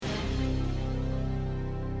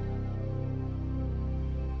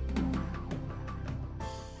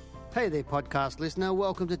Hey there, podcast listener.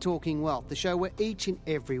 Welcome to Talking Wealth, the show where each and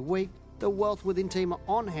every week the Wealth Within team are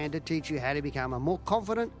on hand to teach you how to become a more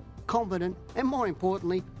confident, competent, and more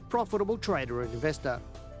importantly, profitable trader and investor.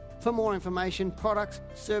 For more information, products,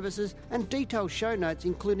 services, and detailed show notes,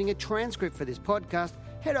 including a transcript for this podcast,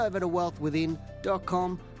 head over to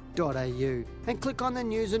wealthwithin.com.au and click on the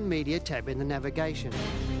News and Media tab in the navigation.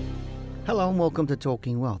 Hello and welcome to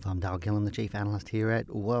Talking Wealth. I'm Gillham, the Chief Analyst here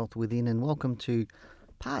at Wealth Within, and welcome to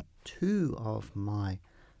part 2 of my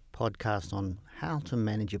podcast on how to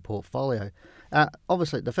manage your portfolio.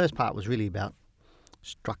 Obviously, the first part was really about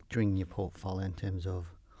structuring your portfolio in terms of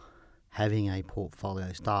having a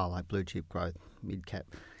portfolio style like blue chip growth, mid cap.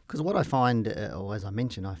 Because what I find, or as I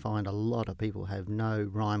mentioned, I find a lot of people have no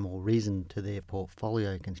rhyme or reason to their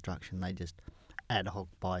portfolio construction. They just ad hoc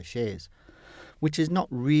buy shares, which is not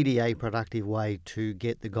really a productive way to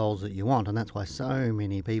get the goals that you want. And that's why so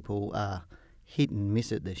many people are hit and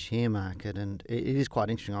miss at the share market. And it is quite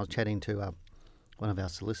interesting. I was chatting to one of our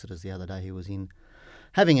solicitors the other day. He was in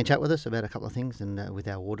having a chat with us about a couple of things and with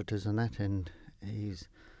our auditors and that. And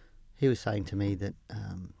he was saying to me that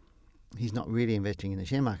he's not really investing in the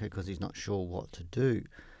share market because he's not sure what to do.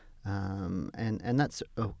 And that's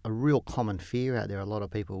a real common fear out there. A lot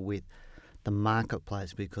of people with the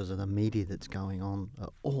marketplace because of the media that's going on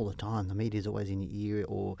all the time. The media is always in your ear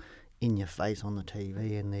or in your face on the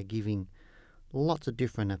TV, and they're giving lots of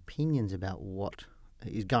different opinions about what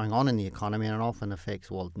is going on in the economy, and it often affects,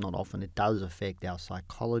 well, not often, it does affect our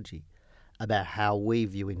psychology about how we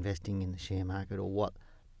view investing in the share market or what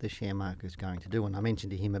the share market is going to do. And I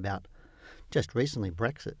mentioned to him about just recently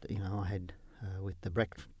Brexit. I had with the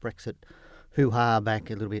Brexit hoo-ha back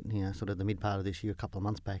a little bit, sort of the mid part of this year, a couple of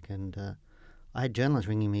months back, and I had journalists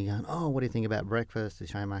ringing me going, "Oh, what do you think about breakfast? The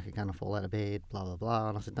share market going to fall out of bed, blah, blah, blah."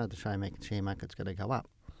 And I said, "No, the share market's going to go up."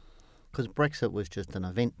 Because Brexit was just an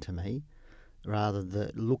event to me, rather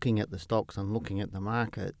than looking at the stocks and looking at the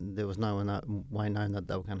market. There was no way known that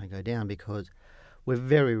they were going to go down because we're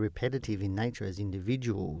very repetitive in nature as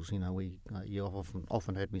individuals. You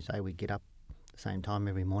often heard me say we get up the same time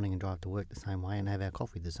every morning and drive to work the same way and have our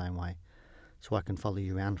coffee the same way. So I can follow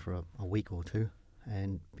you around for a week or two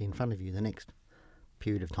and be in front of you the next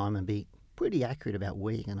period of time and be pretty accurate about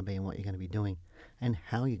where you're going to be and what you're going to be doing and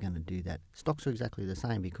how you're going to do that. Stocks are exactly the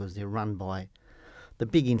same because they're run by the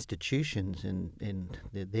big institutions and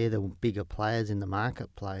they're the bigger players in the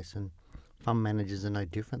marketplace, and fund managers are no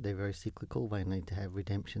different. They're very cyclical. They need to have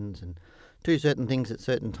redemptions and do certain things at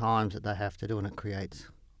certain times that they have to do, and it creates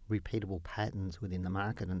repeatable patterns within the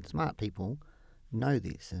market, and smart people know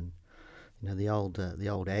this. And the old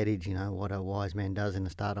adage, what a wise man does in the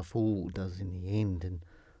start, a fool does in the end.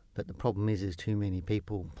 But the problem is too many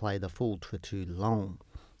people play the fool for too long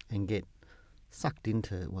and get sucked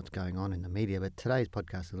into what's going on in the media. But today's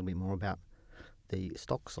podcast is a little bit more about the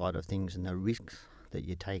stock side of things and the risks that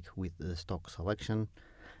you take with the stock selection,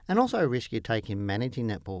 and also a risk you take in managing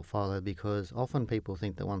that portfolio, because often people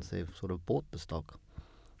think that once they've sort of bought the stock,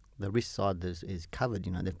 the risk side is covered.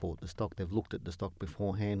 They've bought the stock, they've looked at the stock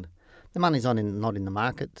beforehand. The money's not in the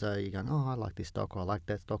market, so you're going, "Oh, I like this stock," or "I like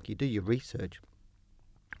that stock." You do your research.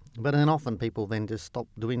 But then often people then just stop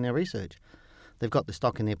doing their research. They've got the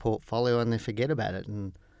stock in their portfolio and they forget about it,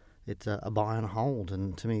 and it's a buy and hold.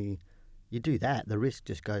 And to me, you do that, the risk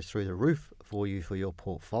just goes through the roof for you for your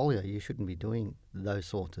portfolio. You shouldn't be doing those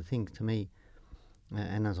sorts of things, to me.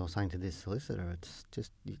 And as I was saying to this solicitor, it's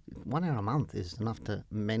just 1 hour a month is enough to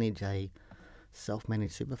manage a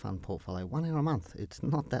self-managed super fund portfolio. 1 hour a month, it's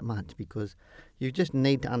not that much, because you just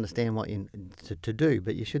need to understand what you to do.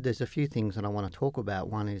 But there's a few things that I want to talk about.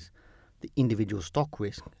 One is the individual stock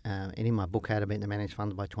risk. And in my book, How to Beat the Managed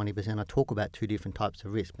Funds by 20%, I talk about 2 different types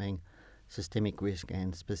of risk, being systemic risk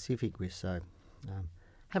and specific risk. So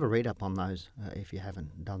have a read up on those if you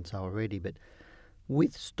haven't done so already. But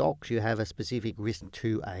with stocks, you have a specific risk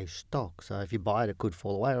to a stock. So if you buy it, it could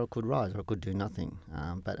fall away or it could rise or it could do nothing.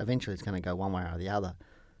 But eventually it's going to go one way or the other.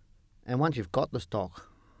 And once you've got the stock,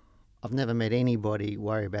 I've never met anybody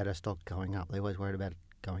worry about a stock going up. They're always worried about it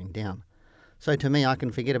going down. So to me, I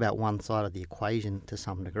can forget about one side of the equation to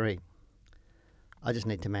some degree. I just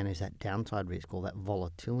need to manage that downside risk or that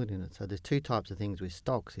volatility in it. So there's 2 types of things with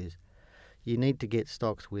stocks. Is you need to get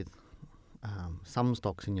stocks with some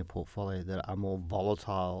stocks in your portfolio that are more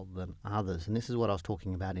volatile than others. And this is what I was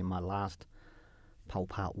talking about in my last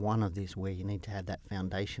part 1 of this, where you need to have that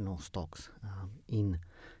foundational stocks in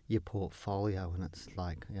your portfolio. And it's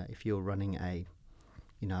like, if you're running a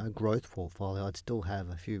growth portfolio, I'd still have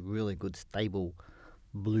a few really good stable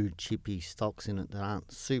blue chippy stocks in it that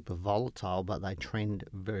aren't super volatile, but they trend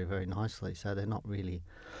very, very nicely. So they're not really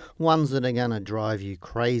ones that are going to drive you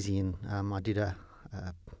crazy. And I did a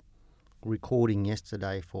recording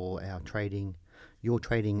yesterday for our Your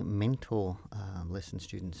Trading Mentor lesson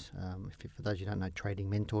students. For those who don't know Trading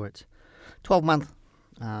Mentor, it's 12-month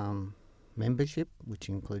membership, which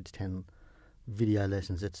includes 10 video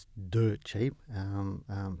lessons. It's dirt cheap,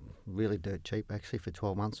 really dirt cheap actually, for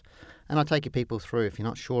 12 months. And I take you people through, if you're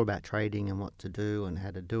not sure about trading and what to do and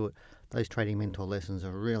how to do it, those Trading Mentor lessons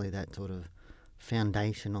are really that sort of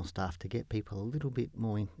foundational stuff to get people a little bit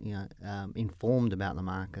more informed about the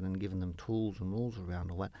market and giving them tools and rules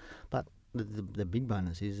around all that. But the big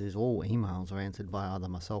bonus is all emails are answered by either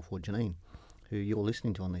myself or Janine, who you're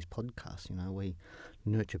listening to on these podcasts. We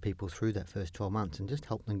nurture people through that first 12 months and just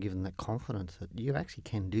help them, give them that confidence that you actually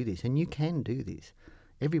can do this, and you can do this.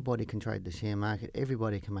 Everybody can trade the share market.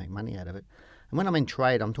 Everybody can make money out of it. And when I'm in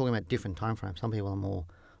trade, I'm talking about different time frames. Some people are more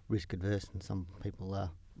risk adverse and some people are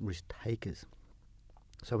risk takers.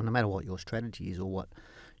 So no matter what your strategy is or what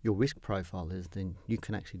your risk profile is, then you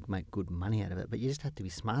can actually make good money out of it. But you just have to be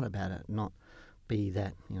smart about it, not be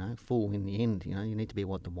that, fool in the end. You need to be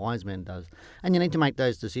what the wise man does. And you need to make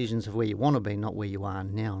those decisions of where you want to be, not where you are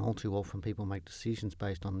now. And all too often people make decisions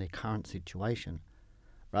based on their current situation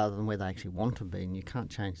rather than where they actually want to be. And you can't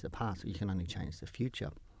change the past, you can only change the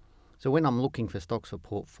future. So when I'm looking for stocks for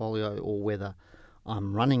portfolio, or whether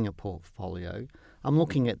I'm running a portfolio, I'm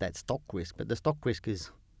looking at that stock risk. But the stock risk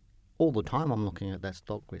is all the time I'm looking at that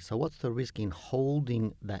stock risk. So what's the risk in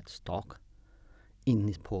holding that stock in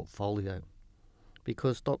this portfolio?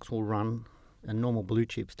 Because stocks will run, a normal blue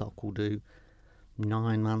chip stock will do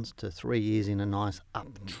 9 months to 3 years in a nice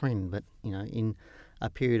uptrend. But, in a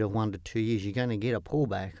period of 1 to 2 years, you're going to get a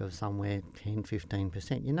pullback of somewhere 10,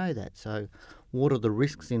 15%. You know that. So what are the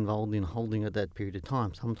risks involved in holding at that period of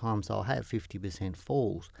time? Sometimes I'll have 50%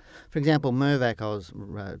 falls. For example, Mirvac, I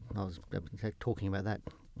was talking about that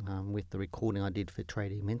with the recording I did for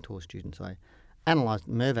Trading Mentor students. I analysed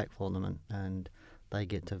Mirvac for them and they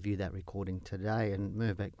get to view that recording today. And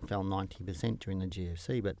Mirvac fell 90% during the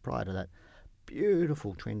GFC, but prior to that,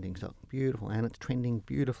 beautiful trending stock, beautiful, and it's trending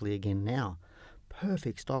beautifully again now.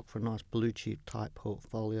 Perfect stock for a nice blue chip type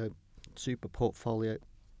portfolio, super portfolio,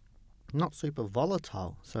 not super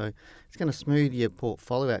volatile. So it's going to smooth your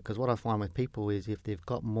portfolio out, because what I find with people is if they've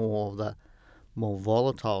got more of the more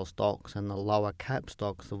volatile stocks and the lower cap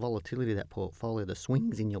stocks, the volatility of that portfolio, the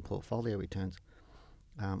swings in your portfolio returns,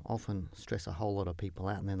 often stress a whole lot of people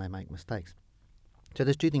out, and then they make mistakes. So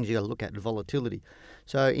there's two things you got to look at: the volatility.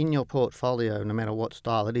 So in your portfolio, no matter what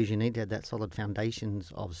style it is, you need to have that solid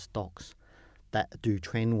foundations of stocks that do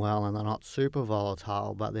trend well and they're not super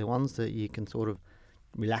volatile, but they're ones that you can sort of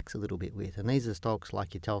relax a little bit with. And these are stocks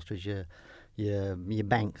like your Telstra's, your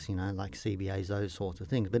banks, like CBAs, those sorts of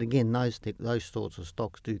things. But again, those sorts of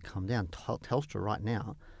stocks do come down. Telstra right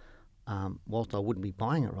now, whilst I wouldn't be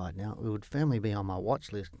buying it right now, it would firmly be on my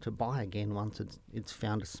watch list to buy again once it's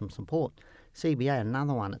found some support. CBA,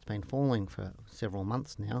 another one that's been falling for several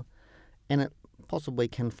months now, and it possibly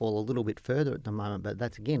can fall a little bit further at the moment, but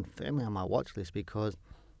that's again firmly on my watch list, because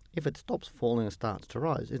if it stops falling and starts to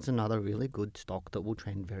rise, it's another really good stock that will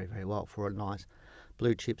trend very, very well for a nice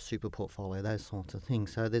blue chip super portfolio, those sorts of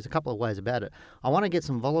things. So there's a couple of ways about it. I want to get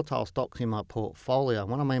some volatile stocks in my portfolio.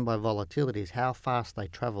 What I mean by volatility is how fast they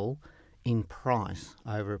travel in price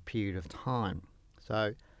over a period of time.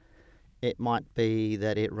 So it might be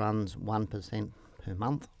that it runs 1% per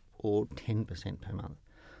month or 10% per month.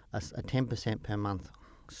 A 10% per month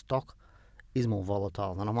stock is more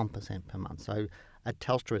volatile than a 1% per month. So a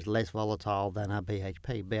Telstra is less volatile than a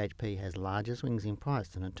BHP. BHP has larger swings in price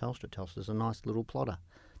than a Telstra. Telstra's a nice little plotter.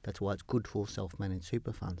 That's why it's good for self-managed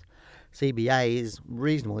super funds. CBA is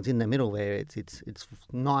reasonable. It's in the middle there. It's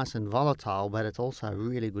nice and volatile, but it's also a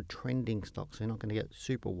really good trending stock, so you're not going to get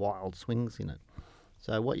super wild swings in it.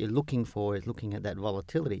 So what you're looking for is looking at that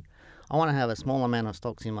volatility. I want to have a small amount of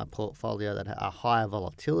stocks in my portfolio that are higher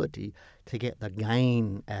volatility to get the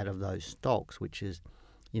gain out of those stocks, which is,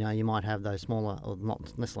 you might have those smaller, or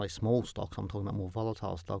not necessarily small stocks, I'm talking about more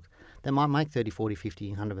volatile stocks, that might make 30, 40,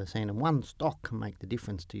 50, 100%, and one stock can make the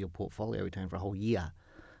difference to your portfolio return for a whole year.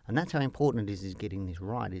 And that's how important it is getting this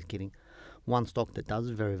right, is getting one stock that does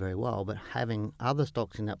very, very well, but having other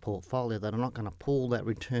stocks in that portfolio that are not going to pull that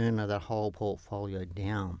return of that whole portfolio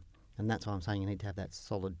down. And that's why I'm saying you need to have that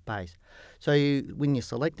solid base. So when you're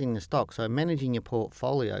selecting the stock, so managing your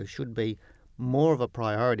portfolio should be more of a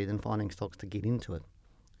priority than finding stocks to get into it,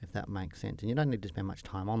 if that makes sense. And you don't need to spend much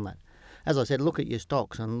time on that. as I said, look at your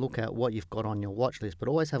stocks and look at what you've got on your watch list, but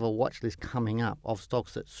always have a watch list coming up of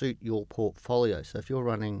stocks that suit your portfolio. So if you're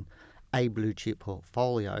running a blue chip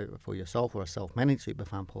portfolio for yourself or a self-managed super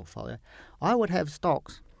fund portfolio, I would have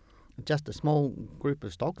stocks, just a small group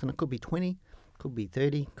of stocks, and it could be 20, could be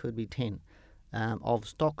 30, could be 10, of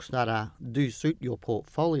stocks that do suit your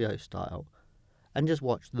portfolio style, and just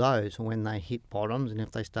watch those when they hit bottoms and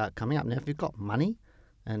if they start coming up. Now, if you've got money,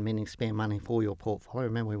 and meaning spare money for your portfolio,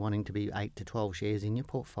 remember we're wanting to be 8 to 12 shares in your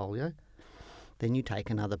portfolio, then you take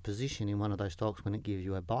another position in one of those stocks when it gives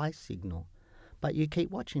you a buy signal. But you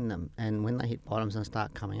keep watching them, and when they hit bottoms and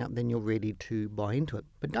start coming up, then you're ready to buy into it.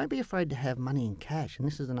 But don't be afraid to have money in cash, and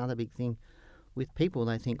this is another big thing with people.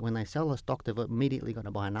 They think when they sell a stock, they've immediately got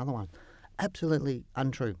to buy another one. Absolutely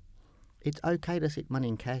untrue. It's okay to sit money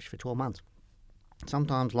in cash for 12 months,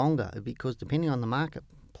 sometimes longer, because depending on the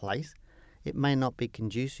marketplace, it may not be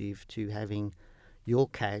conducive to having your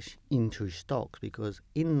cash into stocks, because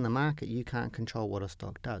in the market you can't control what a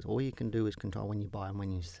stock does. All you can do is control when you buy and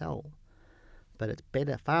when you sell. But it's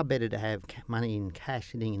far better to have money in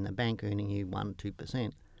cash sitting in the bank earning you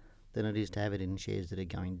 1-2% than it is to have it in shares that are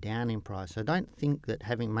going down in price. So don't think that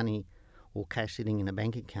having money or cash sitting in a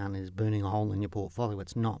bank account is burning a hole in your portfolio.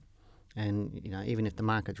 It's not. And even if the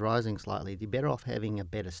market's rising slightly, you're better off having a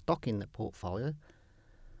better stock in the portfolio,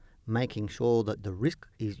 making sure that the risk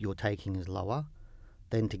you're taking is lower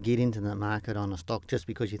than to get into the market on a stock just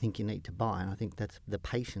because you think you need to buy. And I think that's the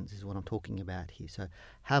patience is what I'm talking about here. So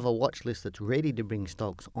have a watch list that's ready to bring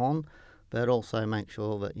stocks on, but also make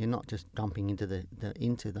sure that you're not just dumping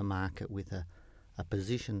into the market with a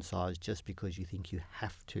position size just because you think you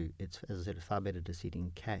have to. It's, as I said, it's far better to sit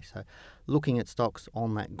in cash. So looking at stocks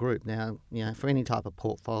on that group. Now, for any type of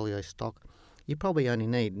portfolio stock, you probably only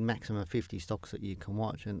need maximum of 50 stocks that you can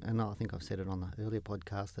watch. And I think I've said it on the earlier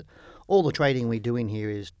podcast that all the trading we do in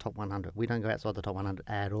here is top 100. We don't go outside the top 100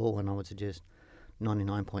 at all, and I would suggest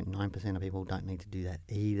 99.9% of people don't need to do that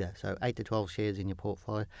either. So 8 to 12 shares in your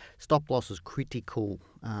portfolio. Stop loss is critical.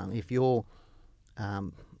 If you're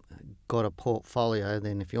got a portfolio,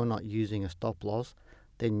 then if you're not using a stop loss,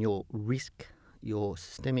 then your risk, your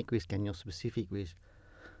systemic risk and your specific risk,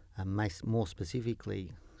 more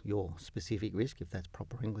specifically your specific risk, if that's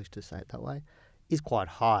proper English to say it that way, is quite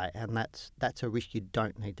high, and that's a risk you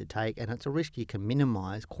don't need to take, and it's a risk you can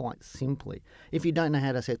minimise quite simply. If you don't know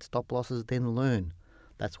how to set stop losses, then learn.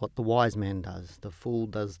 That's what the wise man does. The fool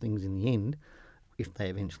does things in the end, if they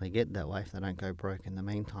eventually get that way, if they don't go broke in the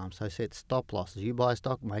meantime. So set stop losses. You buy a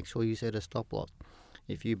stock, make sure you set a stop loss.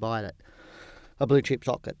 If you buy it, a blue chip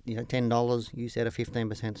stock at $10, you set a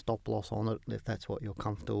 15% stop loss on it if that's what you're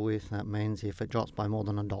comfortable with. That means if it drops by more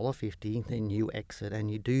than $1.50, then you exit,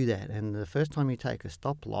 and you do that. And the first time you take a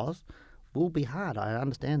stop loss will be hard. I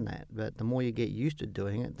understand that, but the more you get used to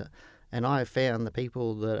doing it, and I have found the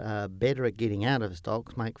people that are better at getting out of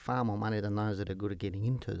stocks make far more money than those that are good at getting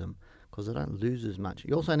into them, because they don't lose as much.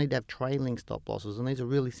 You also need to have trailing stop losses, and these are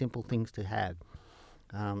really simple things to have.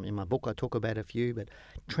 In my book I talk about a few, but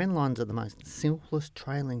trend lines are the most simplest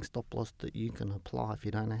trailing stop loss that you can apply. If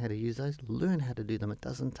you don't know how to use those, learn how to do them. It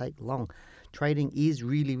doesn't take long. Trading is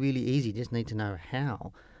really, really easy. You just need to know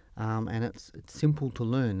how. And it's simple to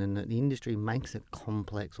learn, and the industry makes it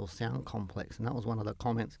complex or sound complex. And that was one of the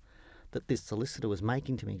comments that this solicitor was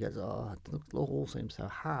making to me. He goes, it all seems so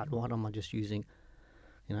hard. Why am I just using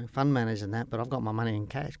fund managers and that, but I've got my money in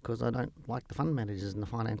cash because I don't like the fund managers and the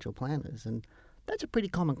financial planners? And that's a pretty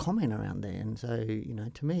common comment around there. And so,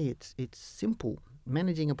 to me, it's simple.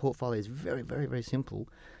 Managing a portfolio is very, very, very simple.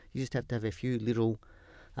 You just have to have a few little,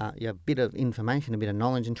 a bit of information, a bit of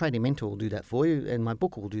knowledge, and Trading Mentor will do that for you, and my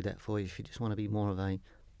book will do that for you if you just want to be more of a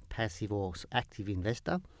passive or active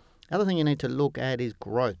investor. The other thing you need to look at is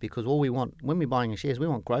growth, because all we want, when we're buying shares, we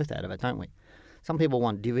want growth out of it, don't we? Some people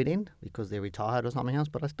want dividend because they're retired or something else,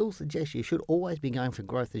 but I still suggest you should always be going for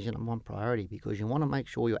growth as your number one priority, because you want to make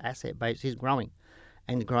sure your asset base is growing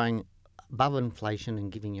and growing above inflation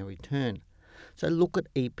and giving you a return. So look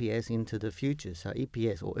at EPS into the future, so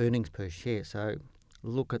EPS or earnings per share. So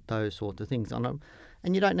look at those sorts of things.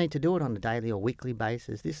 And you don't need to do it on a daily or weekly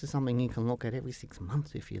basis. This is something you can look at every 6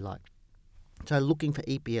 months if you like. So looking for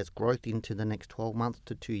EPS growth into the next 12 months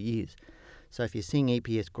to 2 years. So if you're seeing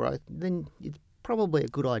EPS growth, then it's probably a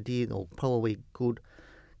good idea, or probably good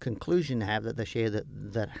conclusion to have, that the share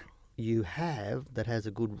that you have that has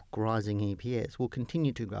a good rising EPS will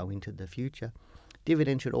continue to grow into the future.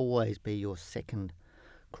 Dividend should always be your second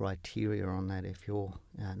criteria on that. If you're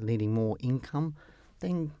needing more income,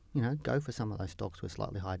 then go for some of those stocks with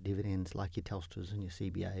slightly higher dividends, like your Telstras and your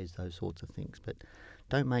CBAs, those sorts of things. But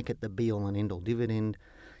don't make it the be-all and end-all. Dividend,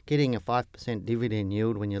 getting a 5% dividend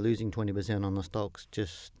yield when you're losing 20% on the stocks,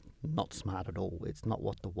 just not smart at all. It's not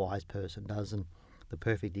what the wise person does. And the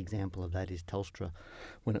perfect example of that is Telstra,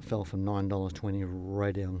 when it fell from $9.20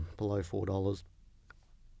 right down below $4.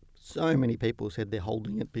 So many people said they're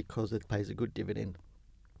holding it because it pays a good dividend.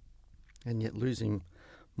 And yet losing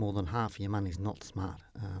more than half of your money is not smart.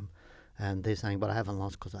 And they're saying, but I haven't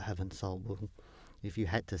lost because I haven't sold. Well, if you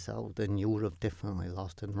had to sell, then you would have definitely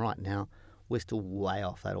lost. And right now, we're still way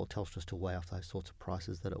off that, or Telstra's still way off those sorts of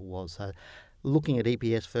prices that it was. So looking at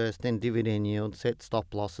EPS first, then dividend yield, set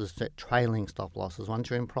stop losses, set trailing stop losses. Once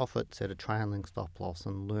you're in profit, set a trailing stop loss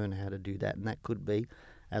and learn how to do that. And that could be,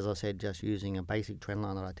 as I said, just using a basic trend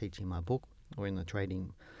line that I teach in my book, or in the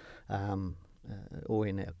trading or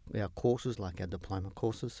in our courses, like our diploma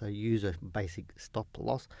courses. So use a basic stop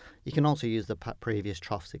loss. You can also use the previous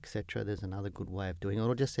troughs, etc. There's another good way of doing it,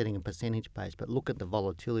 or just setting a percentage base. But look at the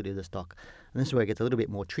volatility of the stock. And this is where it gets a little bit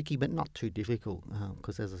more tricky, but not too difficult,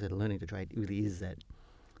 because as I said, learning to trade really is that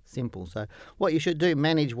simple. So what you should do,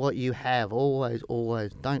 manage what you have. Always,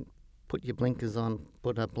 don't put your blinkers on,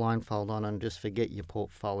 put a blindfold on and just forget your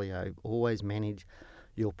portfolio. Always manage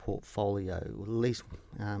your portfolio. At least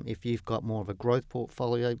if you've got more of a growth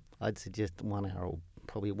portfolio, I'd suggest 1 hour, or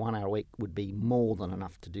probably 1 hour a week would be more than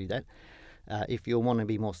enough to do that. If you want to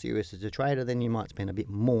be more serious as a trader, then you might spend a bit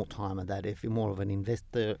more time at that. If you're more of an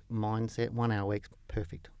investor mindset, 1 hour a week's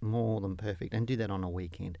perfect, more than perfect, and do that on a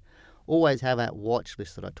weekend. Always have that watch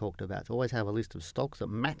list that I talked about. So always have a list of stocks that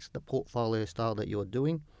match the portfolio style that you're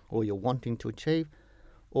doing or you're wanting to achieve.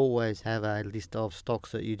 Always have a list of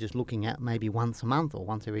stocks that you're just looking at maybe once a month or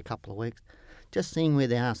once every couple of weeks, just seeing where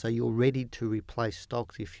they are, so you're ready to replace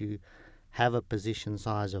stocks if you have a position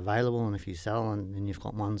size available, and if you sell and you've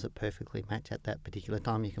got ones that perfectly match at that particular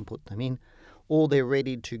time, you can put them in, or they're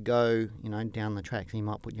ready to go, down the track. So you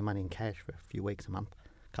might put your money in cash for a few weeks, a month,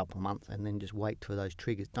 a couple of months, and then just wait for those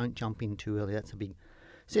triggers. Don't jump in too early. That's a big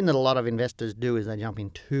sin that a lot of investors do, is they jump in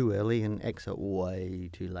too early and exit way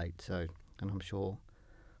too late. So, and I'm sure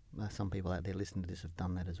some people out there listening to this have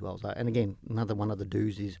done that as well. So, and again, another one of the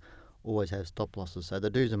do's is always have stop losses. So the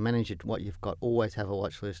do's are manage what you've got. Always have a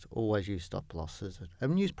watch list. Always use stop losses,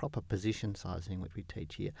 and use proper position sizing, which we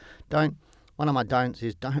teach here. One of my don'ts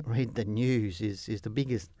is don't read the news. Is the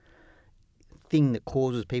biggest thing that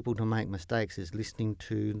causes people to make mistakes, is listening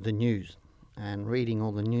to the news and reading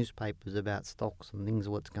all the newspapers about stocks and things,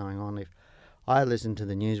 what's going on. If I listened to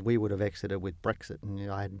the news, we would have exited with Brexit,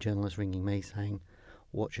 and I had journalists ringing me saying,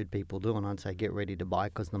 what should people do? And I'd say, get ready to buy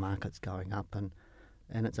because the market's going up. And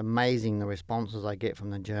it's amazing the responses I get from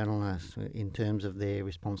the journalists in terms of their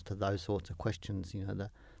response to those sorts of questions. The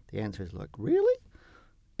answer is like, really?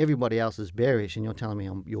 Everybody else is bearish and you're telling me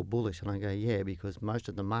you're bullish. And I go, yeah, because most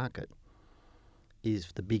of the market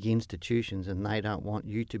is the big institutions, and they don't want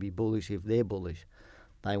you to be bullish if they're bullish.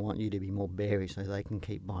 They want you to be more bearish so they can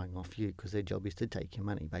keep buying off you, because their job is to take your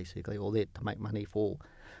money, basically, or they're to make money for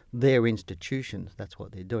their institutions. That's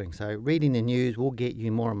what they're doing. So reading the news will get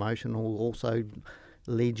you more emotional, will also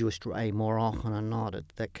lead you astray more often than not.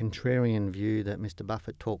 That contrarian view that Mr.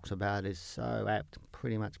 Buffett talks about is so apt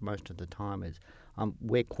pretty much most of the time.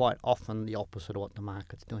 We're quite often the opposite of what the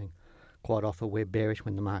market's doing. Quite often we're bearish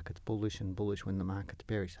when the market's bullish, and bullish when the market's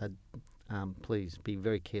bearish. So please be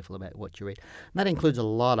very careful about what you read. And that includes a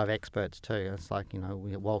lot of experts too. It's like,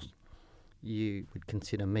 whilst you would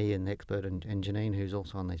consider me an expert, and Janine, who's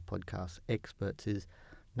also on these podcasts, experts, is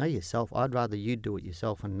know yourself. I'd rather you do it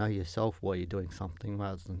yourself and know yourself while you're doing something,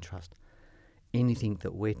 rather than trust anything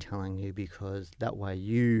that we're telling you, because that way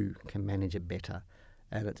you can manage it better.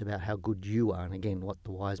 And it's about how good you are. And again, what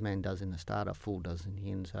the wise man does in the start, a fool does in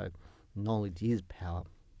the end. So knowledge is power.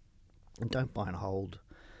 And don't buy and hold.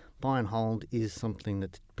 Buy and hold is something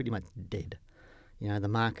that's pretty much dead. The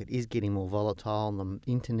market is getting more volatile. The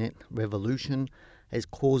internet revolution is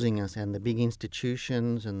causing us, and the big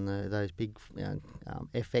institutions and those big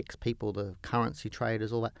FX people, the currency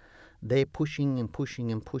traders, all that, they're pushing and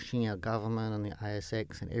pushing and pushing our government and the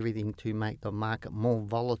ASX and everything to make the market more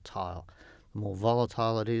volatile. The more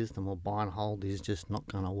volatile it is, the more buy and hold is just not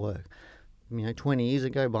going to work. 20 years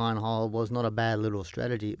ago, buy and hold was not a bad little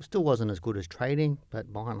strategy. It still wasn't as good as trading,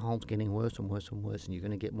 but buy and hold's getting worse and worse and worse, and you're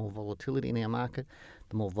going to get more volatility in our market.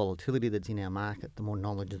 The more volatility that's in our market, the more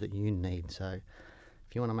knowledge that you need. So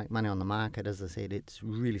if you want to make money on the market, as I said, it's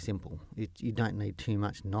really simple. You don't need too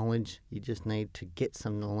much knowledge. You just need to get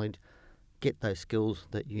some knowledge, get those skills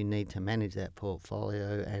that you need to manage that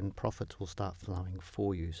portfolio, and profits will start flowing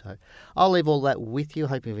for you. So I'll leave all that with you.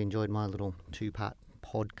 Hope you've enjoyed my little two-part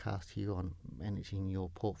podcast here on managing your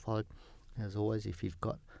portfolio. As always, if you've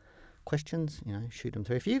got questions, shoot them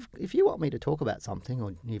through. If you want me to talk about something,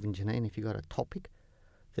 or even Janine, if you've got a topic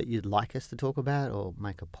that you'd like us to talk about or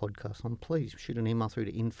make a podcast on, please shoot an email through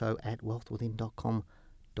to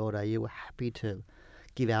info@wealthwithin.com.au. We're happy to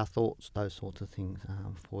give our thoughts, those sorts of things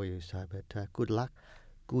for you. So, but good luck,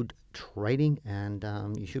 good trading, and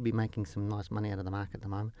you should be making some nice money out of the market at the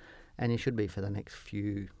moment, and you should be for the next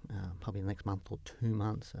few, probably the next month or 2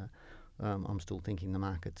 months. I'm still thinking the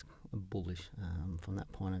market's bullish from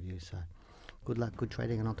that point of view. So good luck, good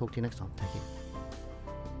trading, and I'll talk to you next time. Thank you.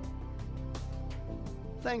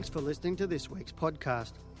 Thanks for listening to this week's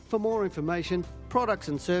podcast. For more information, products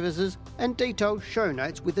and services, and detailed show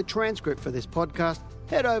notes with the transcript for this podcast,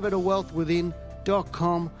 head over to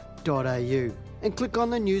wealthwithin.com.au and click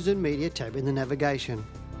on the News and Media tab in the navigation.